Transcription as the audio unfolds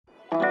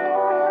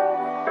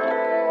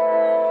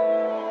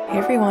Hey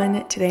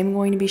everyone, today I'm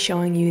going to be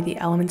showing you the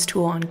Elements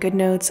tool on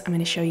Goodnotes. I'm going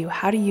to show you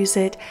how to use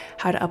it,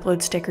 how to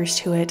upload stickers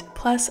to it,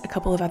 plus a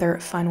couple of other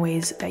fun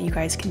ways that you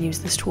guys can use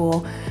this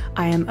tool.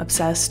 I am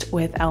obsessed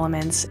with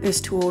Elements. This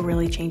tool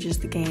really changes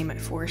the game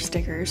for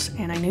stickers,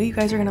 and I know you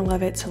guys are going to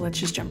love it, so let's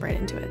just jump right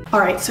into it.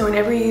 Alright, so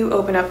whenever you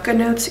open up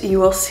Goodnotes, you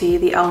will see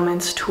the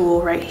Elements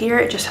tool right here.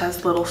 It just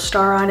has a little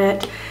star on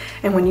it.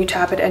 And when you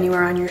tap it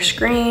anywhere on your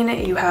screen,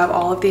 you have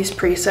all of these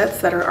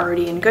presets that are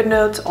already in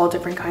Goodnotes, all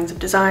different kinds of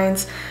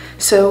designs.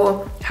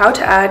 So how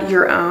to add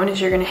your own is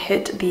you're gonna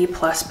hit the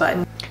plus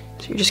button.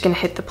 So you're just gonna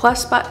hit the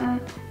plus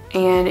button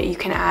and you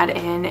can add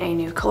in a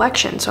new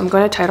collection. So I'm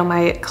going to title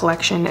my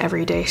collection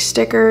Everyday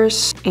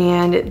Stickers,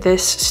 and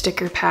this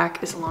sticker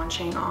pack is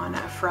launching on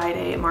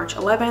Friday, March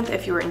 11th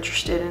if you are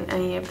interested in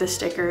any of the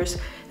stickers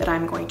that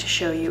I'm going to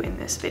show you in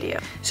this video.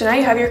 So now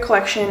you have your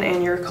collection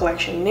and your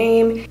collection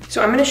name.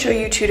 So I'm going to show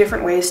you two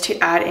different ways to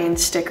add in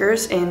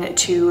stickers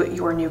into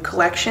your new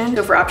collection.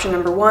 So for option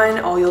number one,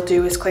 all you'll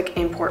do is click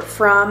import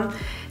from,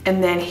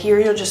 and then here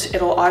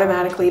it'll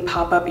automatically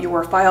pop up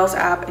your Files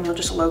app and you'll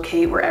just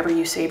locate wherever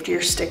you saved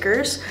your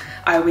stickers.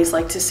 I always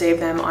like to save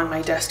them on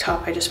my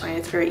desktop. I just find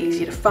it's very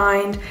easy to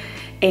find.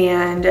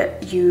 And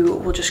you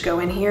will just go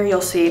in here,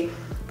 you'll see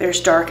there's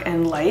dark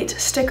and light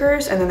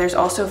stickers, and then there's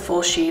also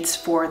full sheets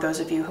for those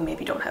of you who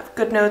maybe don't have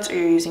Goodnotes or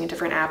you're using a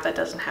different app that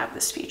doesn't have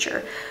this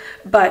feature.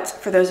 But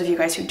for those of you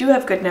guys who do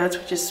have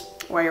Goodnotes, which is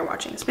why you're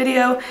watching this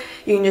video,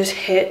 you can just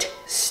hit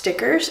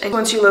stickers. And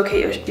once you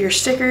locate your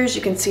stickers,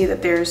 you can see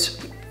that there's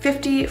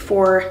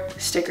 54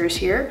 stickers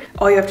here.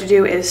 All you have to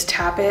do is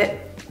tap it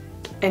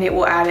and it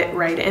will add it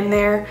right in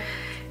there.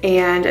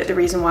 And the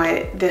reason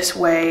why this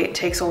way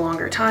takes a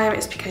longer time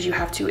is because you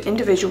have to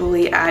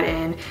individually add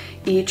in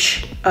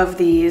each of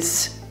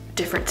these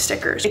different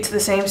stickers. It's the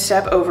same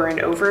step over and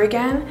over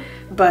again,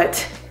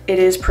 but it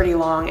is pretty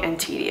long and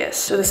tedious.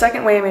 So the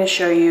second way I'm going to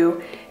show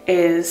you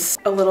is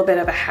a little bit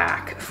of a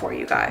hack for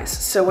you guys.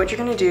 So what you're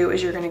gonna do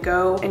is you're gonna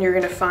go and you're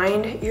gonna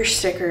find your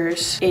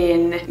stickers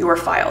in your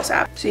Files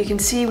app. So you can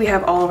see we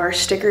have all of our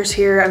stickers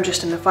here. I'm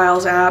just in the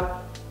Files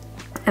app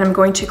and I'm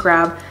going to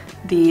grab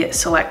the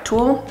select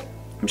tool.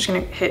 I'm just gonna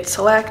hit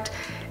select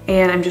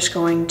and I'm just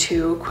going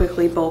to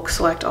quickly bulk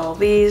select all of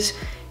these.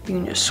 You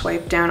can just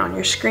swipe down on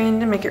your screen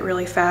to make it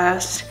really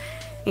fast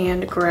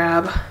and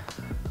grab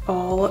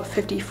all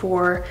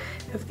 54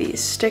 of these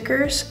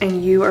stickers,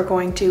 and you are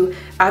going to,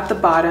 at the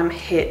bottom,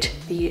 hit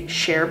the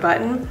share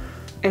button,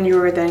 and you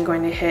are then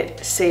going to hit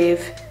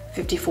save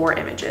 54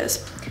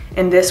 images.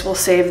 And this will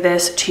save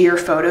this to your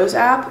Photos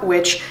app,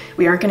 which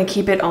we aren't going to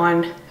keep it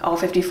on all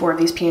 54 of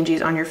these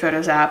PNGs on your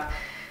Photos app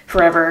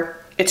forever.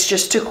 It's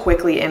just to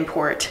quickly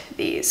import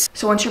these.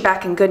 So once you're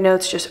back in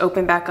Goodnotes, just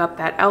open back up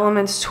that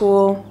Elements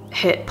tool,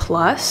 hit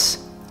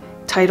plus,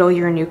 title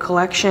your new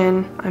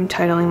collection. I'm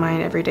titling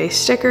mine Everyday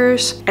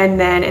Stickers. And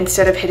then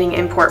instead of hitting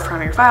import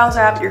from your Files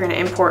app, you're gonna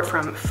import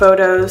from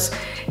Photos.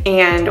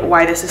 And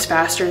why this is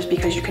faster is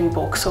because you can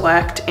bulk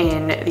select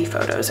in the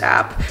Photos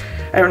app.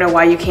 I don't know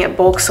why you can't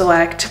bulk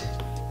select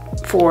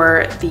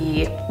for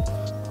the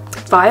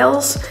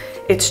Files.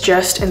 It's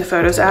just in the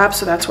Photos app,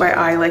 so that's why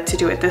I like to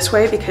do it this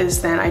way,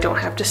 because then I don't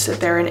have to sit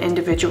there and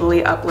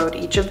individually upload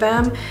each of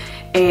them.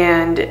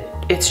 And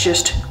it's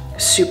just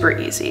super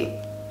easy.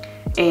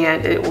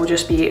 And it will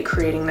just be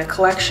creating the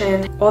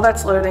collection. While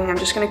that's loading, I'm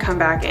just gonna come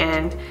back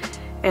in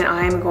and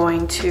I'm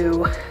going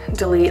to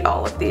delete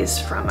all of these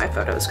from my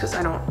photos because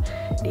I don't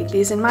need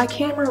these in my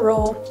camera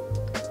roll.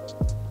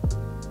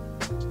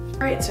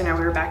 All right, so now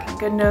we're back in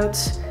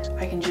Goodnotes.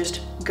 I can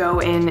just go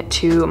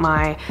into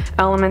my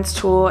Elements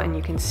tool and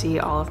you can see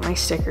all of my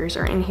stickers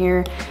are in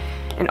here.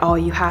 And all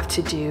you have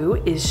to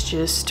do is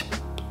just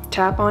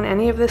tap on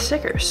any of the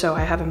stickers. So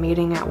I have a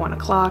meeting at 1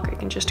 o'clock. I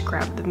can just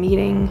grab the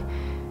meeting,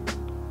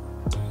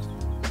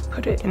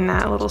 put it in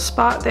that little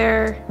spot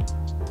there.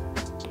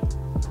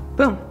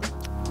 Boom.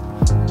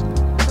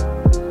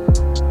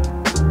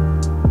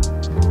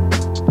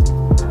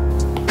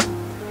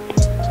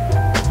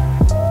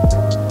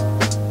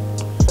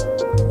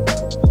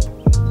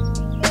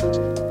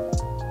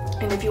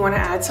 And if you want to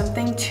add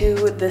something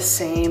to the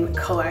same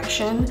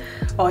collection,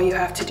 all you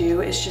have to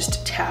do is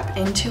just tap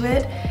into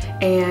it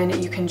and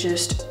you can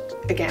just,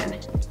 again,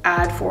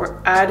 add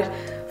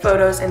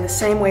photos in the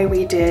same way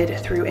we did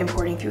through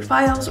importing through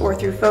Files or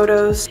through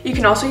Photos. You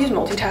can also use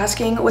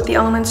multitasking with the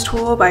Elements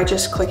tool by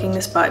just clicking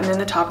this button in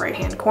the top right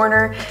hand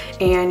corner,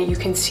 and you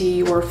can see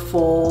your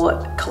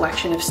full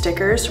collection of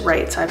stickers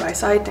right side by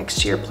side next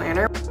to your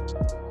planner.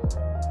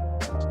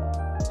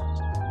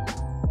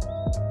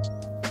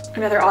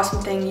 Another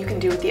awesome thing you can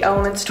do with the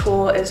Elements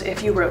tool is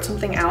if you wrote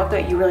something out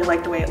that you really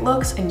like the way it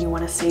looks and you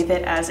want to save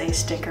it as a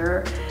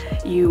sticker,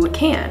 you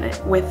can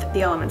with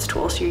the Elements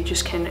tool. So you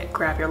just can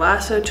grab your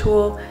lasso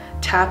tool,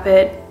 tap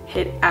it,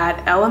 hit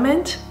add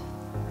element.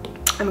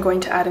 I'm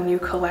going to add a new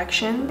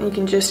collection. And you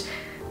can just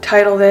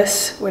title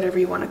this whatever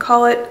you want to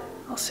call it.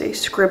 I'll say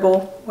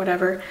scribble,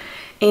 whatever.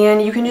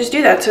 And you can just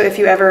do that. So if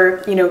you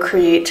ever,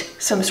 create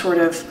some sort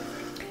of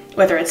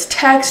whether it's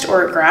text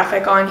or a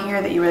graphic on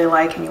here that you really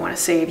like and you want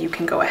to save, you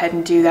can go ahead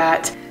and do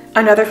that.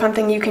 Another fun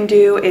thing you can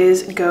do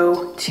is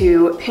go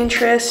to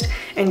Pinterest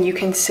and you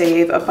can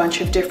save a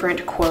bunch of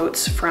different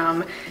quotes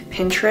from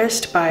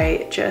Pinterest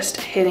by just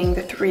hitting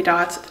the 3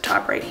 dots at the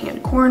top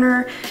right-hand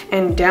corner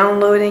and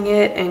downloading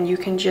it, and you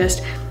can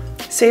just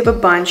save a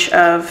bunch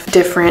of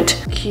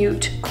different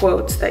cute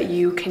quotes that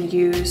you can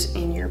use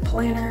in your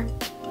planner.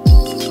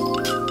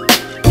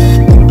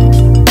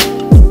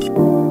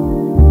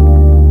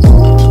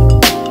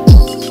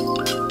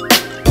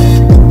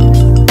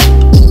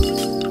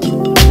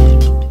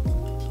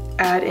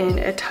 Add in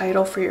a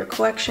title for your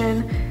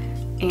collection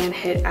and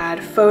hit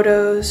add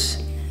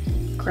photos.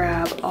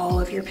 Grab all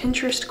of your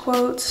Pinterest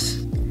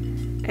quotes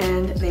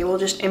and they will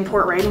just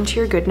import right into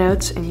your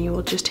Goodnotes, and you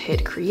will just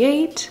hit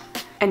create.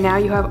 And now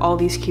you have all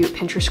these cute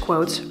Pinterest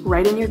quotes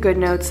right in your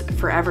Goodnotes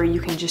forever. You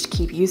can just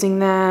keep using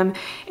them.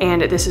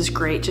 And this is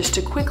great just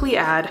to quickly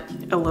add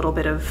a little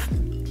bit of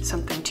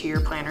something to your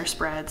planner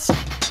spreads.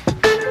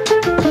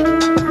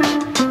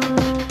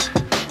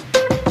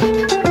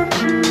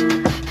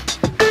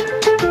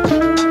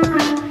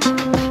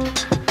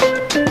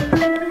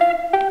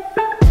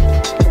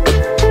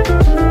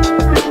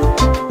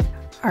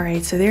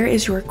 Alright, so there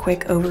is your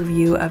quick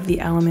overview of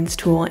the Elements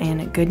tool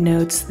in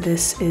Goodnotes.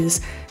 This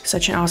is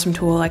such an awesome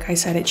tool. Like I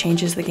said, it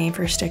changes the game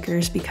for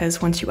stickers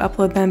because once you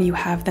upload them, you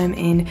have them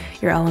in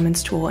your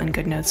Elements tool in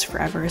Goodnotes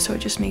forever. So it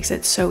just makes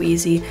it so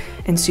easy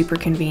and super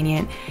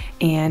convenient.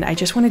 And I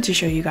just wanted to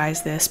show you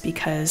guys this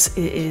because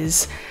it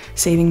is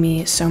saving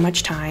me so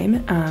much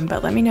time.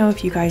 But let me know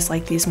if you guys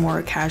like these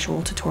more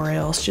casual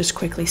tutorials, just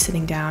quickly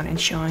sitting down and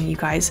showing you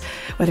guys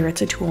whether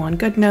it's a tool on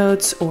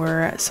Goodnotes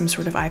or some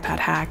sort of iPad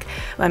hack.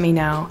 Let me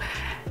know.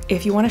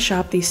 If you want to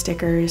shop these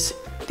stickers,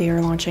 they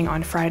are launching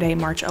on Friday,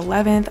 March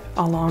 11th,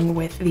 along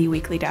with the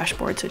weekly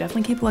dashboard. So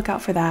definitely keep a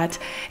lookout for that.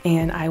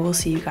 And I will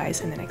see you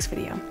guys in the next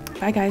video.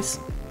 Bye, guys.